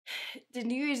Did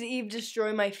New Year's Eve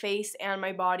destroy my face and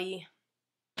my body?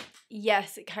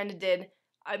 Yes, it kind of did.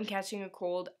 I'm catching a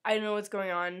cold. I don't know what's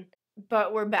going on,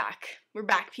 but we're back. We're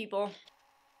back, people.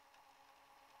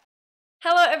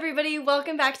 Hello everybody,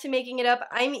 welcome back to Making It Up.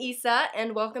 I'm Issa,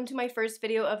 and welcome to my first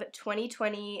video of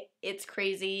 2020. It's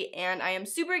crazy, and I am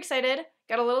super excited.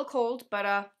 Got a little cold,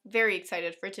 but very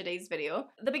excited for today's video.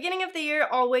 The beginning of the year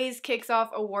always kicks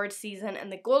off award season,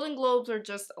 and the Golden Globes were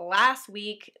just last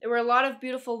week. There were a lot of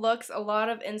beautiful looks, a lot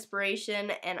of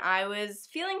inspiration, and I was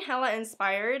feeling hella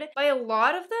inspired by a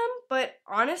lot of them, but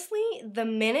honestly, the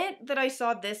minute that I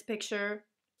saw this picture,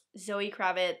 Zoë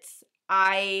Kravitz,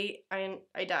 I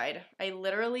died. I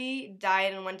literally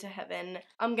died and went to heaven.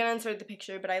 I'm gonna insert the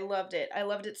picture, but I loved it. I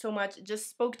loved it so much. It just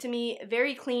spoke to me.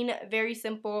 Very clean, very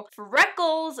simple.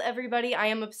 Freckles, everybody. I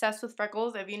am obsessed with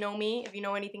freckles. If you know me, if you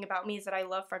know anything about me, is that I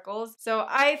love freckles. So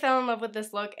I fell in love with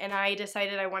this look, and I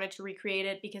decided I wanted to recreate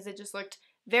it because it just looked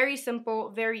very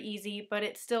simple, very easy, but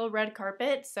it's still red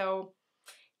carpet, so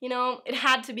you know, it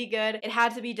had to be good. It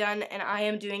had to be done, and I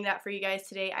am doing that for you guys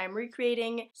today. I'm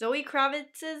recreating Zoë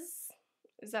Kravitz's,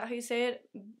 is that how you say it?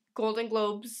 Golden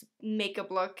Globes makeup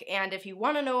look, and if you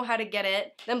want to know how to get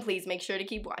it, then please make sure to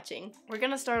keep watching. We're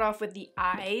gonna start off with the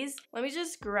eyes. Let me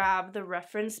just grab the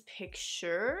reference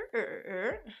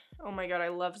picture. Oh my god, I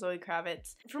love Zoë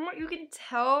Kravitz. From what you can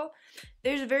tell,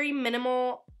 there's very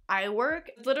minimal eye work.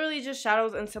 It's literally just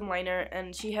shadows and some liner,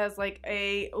 and she has like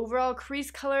a overall crease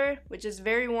color, which is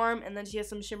very warm, and then she has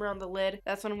some shimmer on the lid.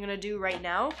 That's what I'm gonna do right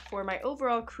now. For my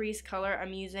overall crease color,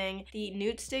 I'm using the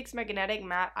Nude Sticks Magnetic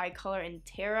Matte Eye Color in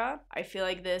Terra. I feel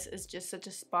like this is just such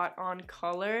a spot on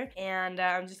color, and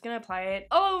I'm just gonna apply it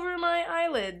all over my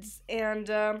eyelids, and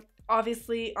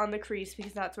obviously on the crease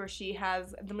because that's where she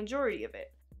has the majority of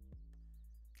it.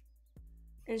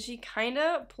 And she kind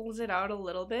of pulls it out a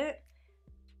little bit.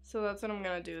 So that's what I'm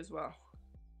gonna do as well.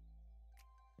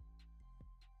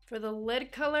 For the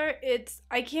lid color,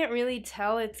 I can't really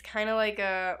tell. It's kind of like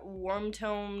a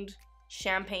warm-toned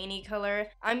champagne-y color.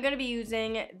 I'm gonna be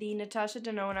using the Natasha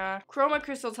Denona Chroma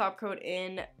Crystal Top Coat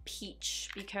in Peach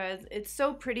because it's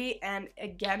so pretty, and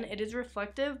again, it is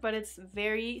reflective, but it's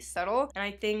very subtle, and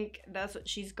I think that's what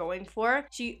she's going for.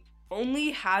 She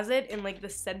only has it in like the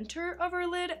center of her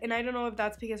lid, and I don't know if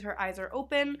that's because her eyes are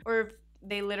open or if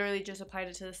they literally just applied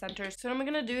it to the center. So what I'm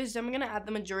gonna do is I'm gonna add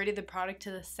the majority of the product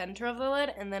to the center of the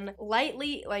lid, and then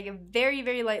lightly, like very,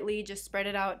 very lightly, just spread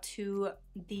it out to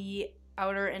the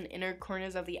outer and inner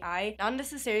corners of the eye. Not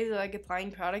necessarily like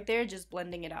applying product there, just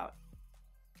blending it out.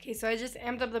 Okay, so I just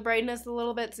amped up the brightness a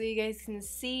little bit so you guys can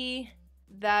see.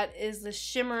 That is the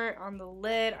shimmer on the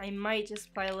lid. I might just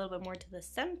apply a little bit more to the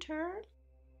center.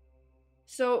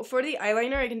 So for the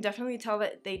eyeliner, I can definitely tell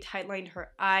that they tightlined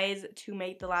her eyes to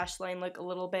make the lash line look a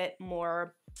little bit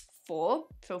more full,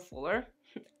 so fuller.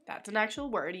 That's an actual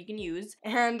word you can use.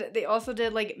 And they also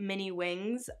did like mini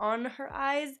wings on her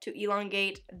eyes to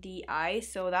elongate the eye.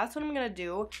 So that's what I'm gonna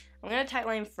do. I'm gonna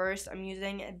tightline first. I'm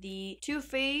using the Too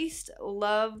Faced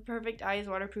Love Perfect Eyes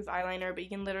Waterproof Eyeliner, but you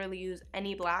can literally use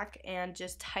any black and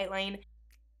just tightline.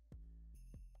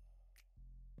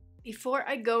 Before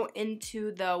I go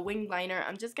into the winged liner,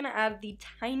 I'm just going to add the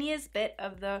tiniest bit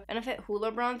of the Benefit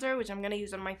Hoola Bronzer, which I'm going to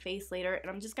use on my face later,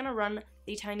 and I'm just going to run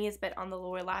the tiniest bit on the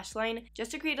lower lash line just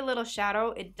to create a little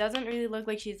shadow. It doesn't really look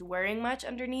like she's wearing much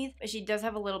underneath, but she does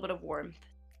have a little bit of warmth.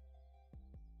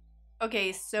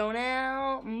 Okay, so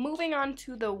now moving on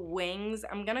to the wings,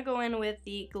 I'm gonna go in with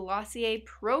the Glossier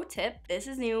Pro Tip. This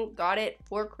is new, got it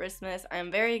for Christmas.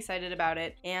 I'm very excited about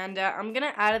it. And I'm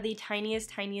gonna add the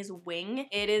tiniest wing.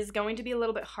 It is going to be a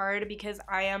little bit hard because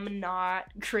I am not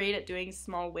great at doing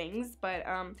small wings, but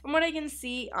from what I can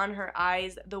see on her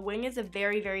eyes, the wing is a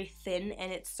very, very thin,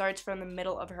 and it starts from the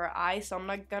middle of her eye, so I'm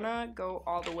not gonna go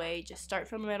all the way. Just start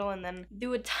from the middle and then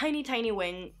do a tiny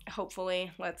wing,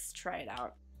 hopefully. Let's try it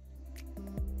out.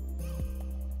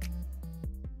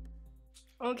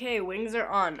 Okay, wings are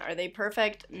on. Are they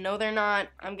perfect? No, they're not.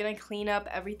 I'm gonna clean up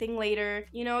everything later.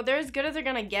 You know, they're as good as they're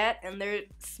gonna get, and they're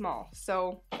small.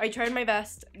 So I tried my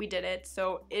best. We did it.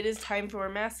 So it is time for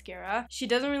mascara. She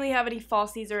doesn't really have any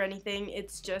falsies or anything.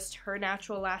 It's just her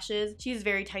natural lashes. She has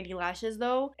very tiny lashes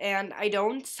though, and I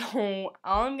don't. So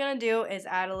all I'm gonna do is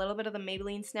add a little bit of the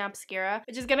Maybelline Snapscara,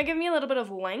 which is gonna give me a little bit of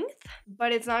length,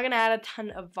 but it's not gonna add a ton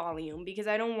of volume because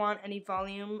I don't want any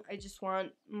volume. I just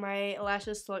want my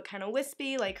lashes to look kind of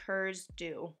wispy like hers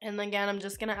do. And again, I'm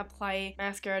just gonna apply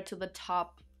mascara to the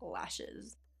top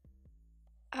lashes.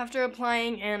 After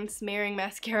applying and smearing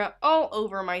mascara all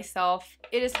over myself,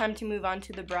 it is time to move on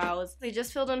to the brows. I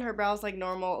just filled in her brows like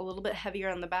normal, a little bit heavier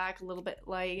on the back, a little bit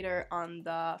lighter on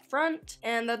the front,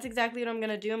 and that's exactly what I'm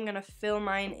gonna do. I'm gonna fill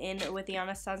mine in with the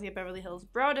Anastasia Beverly Hills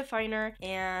Brow Definer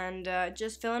and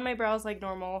just fill in my brows like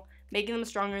normal, making them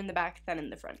stronger in the back than in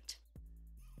the front.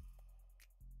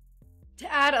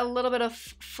 To add a little bit of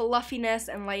fluffiness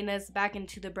and lightness back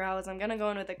into the brows, I'm gonna go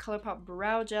in with a ColourPop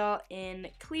Brow Gel in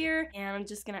clear, and I'm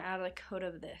just gonna add a coat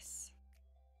of this.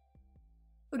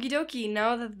 Okie dokie,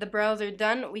 now that the brows are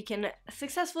done, we can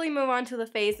successfully move on to the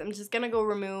face. I'm just gonna go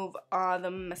remove the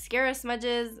mascara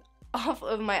smudges off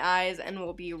of my eyes and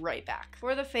we'll be right back.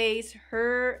 For the face,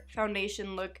 her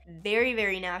foundation looked very,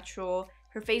 very natural.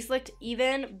 Her face looked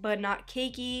even, but not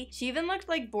cakey. She even looked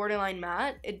like borderline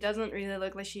matte. It doesn't really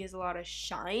look like she has a lot of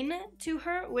shine to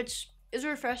her, which is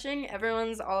refreshing.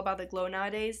 Everyone's all about the glow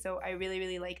nowadays, so I really,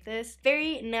 really like this.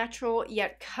 Very natural,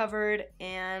 yet covered,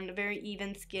 and very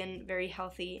even skin, very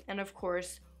healthy, and of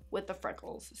course, with the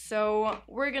freckles. So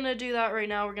we're gonna do that right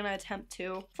now. We're gonna attempt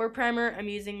to. For primer, I'm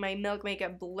using my Milk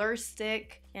Makeup Blur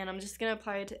Stick, and I'm just gonna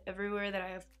apply it to everywhere that I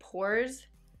have pores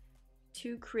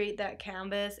to create that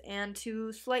canvas and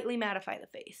to slightly mattify the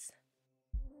face.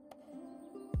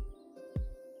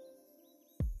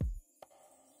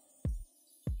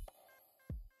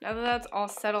 Now that that's all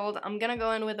settled, I'm gonna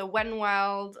go in with a Wet n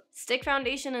Wild Stick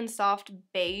Foundation in Soft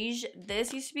Beige.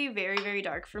 This used to be very, very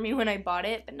dark for me when I bought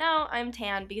it, but now I'm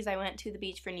tan because I went to the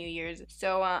beach for New Year's.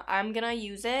 So I'm gonna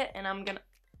use it, and I'm gonna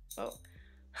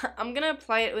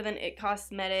apply it with an IT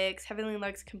Cosmetics Heavenly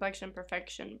Luxe Complexion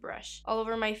Perfection brush all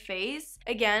over my face.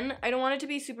 Again, I don't want it to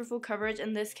be super full coverage,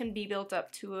 and this can be built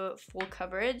up to a full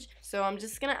coverage. So I'm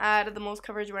just gonna add the most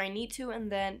coverage where I need to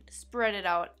and then spread it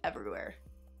out everywhere.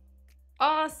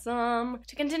 Awesome!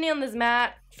 To continue on this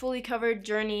matte, fully covered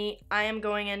journey, I am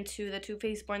going into the Too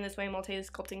Faced Born This Way Multi-Use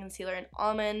Sculpting Concealer in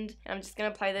Almond. And I'm just going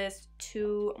to apply this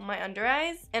to my under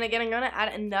eyes. And again, I'm going to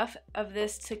add enough of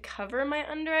this to cover my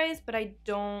under eyes, but I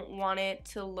don't want it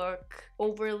to look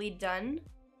overly done.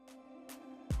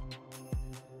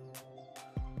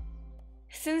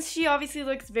 Since she obviously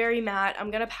looks very matte,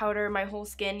 I'm going to powder my whole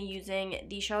skin using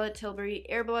the Charlotte Tilbury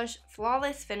Airbrush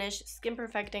Flawless Finish Skin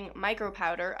Perfecting Micro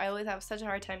Powder. I always have such a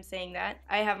hard time saying that.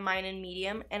 I have mine in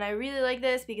medium, and I really like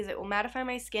this because it will mattify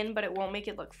my skin, but it won't make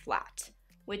it look flat,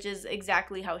 which is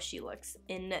exactly how she looks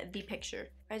in the picture.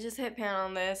 I just hit pan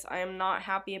on this. I am not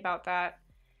happy about that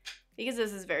because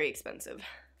this is very expensive.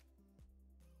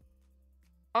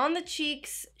 On the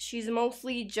cheeks, she's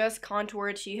mostly just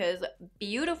contoured. She has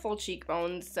beautiful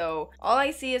cheekbones, so all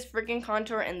I see is freaking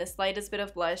contour and the slightest bit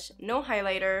of blush, no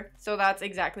highlighter, so that's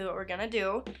exactly what we're gonna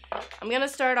do. I'm gonna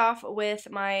start off with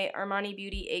my Armani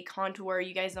Beauty A Contour.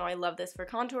 You guys know I love this for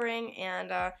contouring,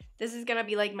 and this is gonna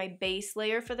be like my base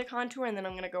layer for the contour, and then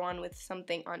I'm gonna go on with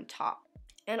something on top.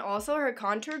 And also her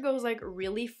contour goes like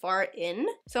really far in,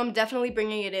 so I'm definitely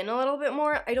bringing it in a little bit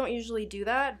more. I don't usually do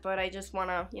that, but I just want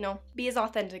to, you know, be as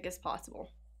authentic as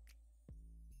possible.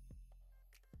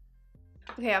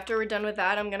 Okay, after we're done with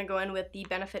that, I'm gonna go in with the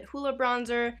Benefit Hoola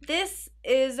Bronzer. This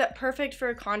is perfect for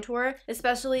a contour,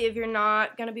 especially if you're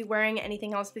not gonna be wearing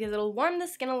anything else, because it'll warm the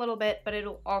skin a little bit, but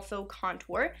it'll also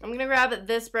contour. I'm gonna grab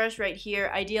this brush right here.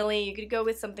 Ideally, you could go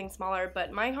with something smaller,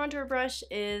 but my contour brush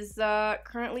is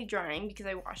currently drying because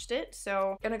I washed it.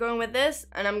 So I'm gonna go in with this,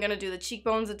 and I'm gonna do the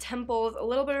cheekbones, the temples, a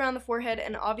little bit around the forehead,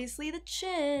 and obviously the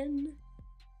chin.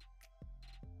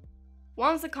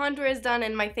 Once the contour is done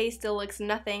and my face still looks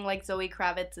nothing like Zoë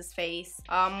Kravitz's face,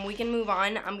 we can move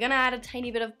on. I'm gonna add a tiny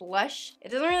bit of blush.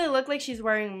 It doesn't really look like she's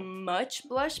wearing much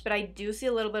blush, but I do see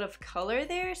a little bit of color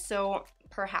there, so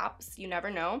perhaps, you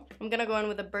never know. I'm gonna go in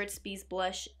with a Burt's Bees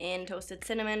blush in Toasted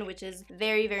Cinnamon, which is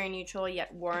very, very neutral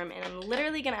yet warm, and I'm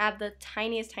literally gonna add the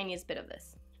tiniest bit of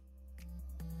this.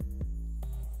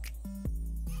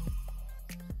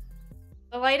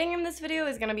 The lighting in this video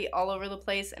is going to be all over the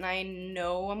place, and I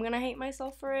know I'm going to hate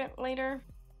myself for it later.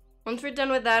 Once we're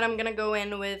done with that, I'm going to go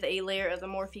in with a layer of the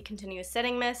Morphe Continuous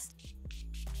Setting Mist.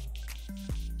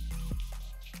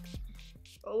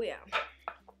 Oh yeah.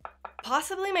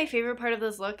 Possibly my favorite part of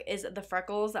this look is the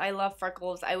freckles. I love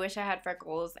freckles. I wish I had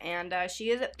freckles, and she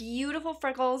has beautiful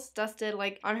freckles dusted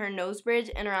like on her nose bridge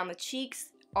and around the cheeks.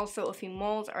 Also, a few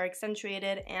moles are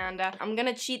accentuated, and I'm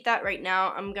gonna cheat that right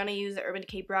now. I'm gonna use the Urban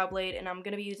Decay Brow Blade, and I'm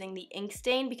gonna be using the Ink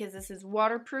Stain because this is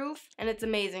waterproof and it's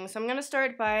amazing. So I'm gonna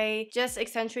start by just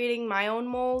accentuating my own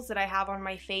moles that I have on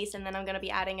my face, and then I'm gonna be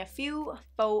adding a few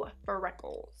faux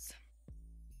freckles.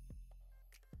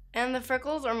 And the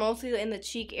freckles are mostly in the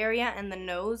cheek area and the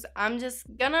nose. I'm just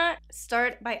gonna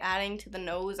start by adding to the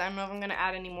nose. I don't know if I'm gonna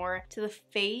add any more to the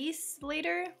face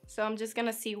later, so I'm just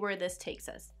gonna see where this takes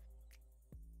us.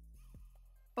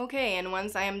 Okay, and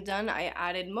once I am done, I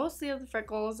added mostly of the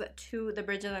freckles to the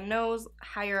bridge of the nose,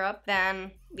 higher up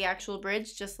than the actual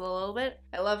bridge, just a little bit.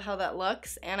 I love how that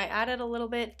looks, and I added a little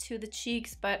bit to the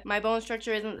cheeks, but my bone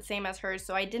structure isn't the same as hers,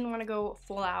 so I didn't want to go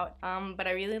full out, but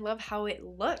I really love how it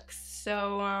looks.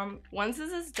 So once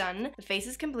this is done, the face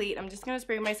is complete. I'm just going to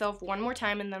spray myself one more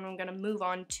time, and then I'm going to move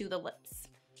on to the lips.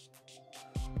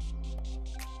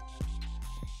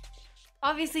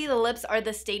 Obviously, the lips are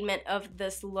the statement of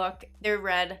this look. They're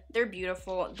red, they're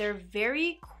beautiful, they're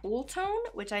very cool tone,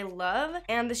 which I love,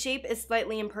 and the shape is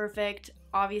slightly imperfect.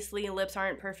 Obviously, lips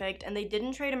aren't perfect, and they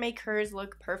didn't try to make hers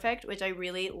look perfect, which I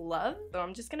really love. So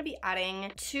I'm just gonna be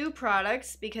adding 2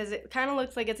 products because it kind of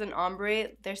looks like it's an ombre.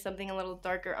 There's something a little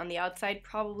darker on the outside,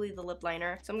 probably the lip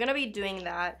liner. So I'm gonna be doing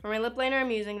that. For my lip liner,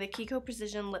 I'm using the Kiko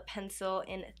Precision Lip Pencil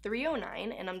in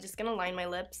 309, and I'm just gonna line my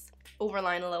lips,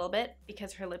 overline a little bit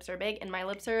because her lips are big and my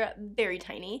lips are very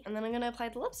tiny. And then I'm gonna apply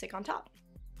the lipstick on top.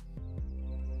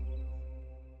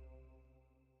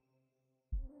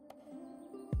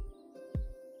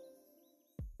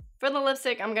 For the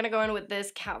lipstick, I'm gonna go in with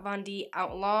this Kat Von D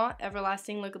Outlaw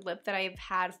Everlasting Liquid Lip that I've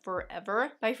had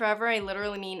forever. By forever, I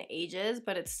literally mean ages,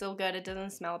 but it's still good. It doesn't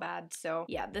smell bad. So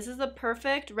yeah, this is the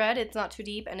perfect red. It's not too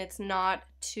deep and it's not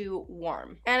too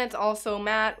warm. And it's also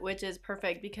matte, which is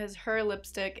perfect because her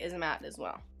lipstick is matte as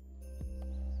well.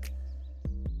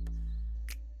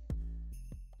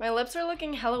 My lips are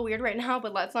looking hella weird right now,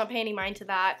 but let's not pay any mind to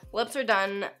that. Lips are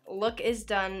done, look is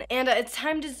done, and it's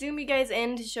time to zoom you guys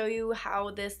in to show you how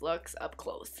this looks up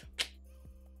close.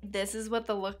 This is what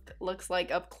the look looks like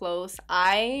up close.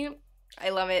 I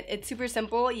love it. It's super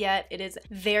simple, yet it is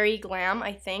very glam,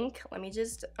 I think. Let me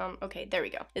just, okay, there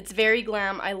we go. It's very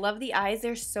glam. I love the eyes.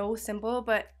 They're so simple,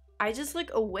 but I just look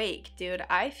awake, dude.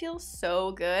 I feel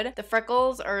so good. The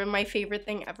freckles are my favorite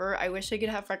thing ever. I wish I could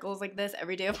have freckles like this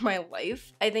every day of my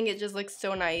life. I think it just looks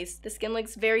so nice. The skin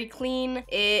looks very clean.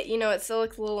 It, you know, it still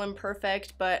looks a little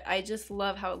imperfect, but I just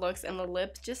love how it looks, and the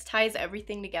lip just ties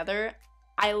everything together.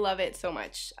 I love it so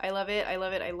much. I love it, I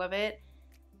love it, I love it.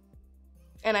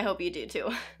 And I hope you do too.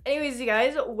 Anyways, you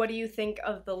guys, what do you think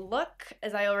of the look?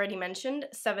 As I already mentioned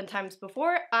 7 times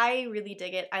before, I really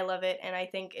dig it. I love it, and I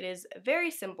think it is very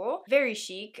simple, very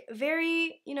chic,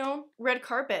 very, you know, red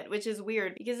carpet, which is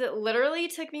weird because it literally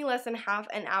took me less than half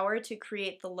an hour to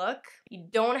create the look. You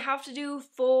don't have to do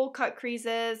full cut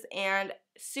creases and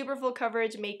super full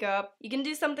coverage makeup. You can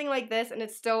do something like this and it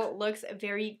still looks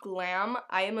very glam.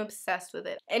 I am obsessed with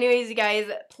it. Anyways, you guys,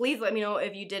 please let me know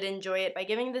if you did enjoy it by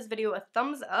giving this video a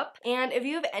thumbs up. And if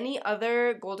you have any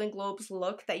other Golden Globes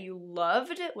look that you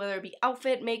loved, whether it be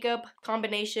outfit, makeup,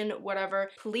 combination, whatever,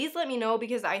 please let me know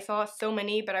because I saw so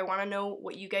many, but I want to know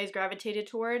what you guys gravitated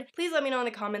toward. Please let me know in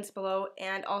the comments below.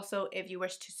 And also, if you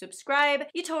wish to subscribe,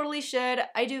 you totally should.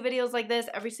 I do videos like this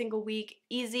every single week,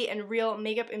 easy and real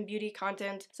makeup and beauty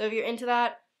content. So if you're into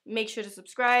that, make sure to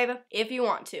subscribe if you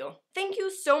want to. Thank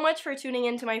you so much for tuning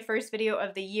in to my first video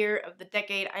of the year, of the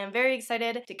decade. I am very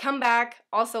excited to come back.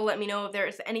 Also, let me know if there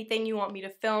is anything you want me to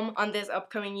film on this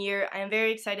upcoming year. I am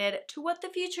very excited to what the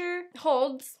future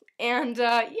holds. And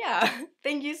yeah,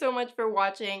 thank you so much for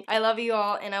watching. I love you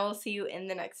all, and I will see you in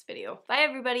the next video. Bye,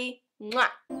 everybody.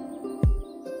 Mwah.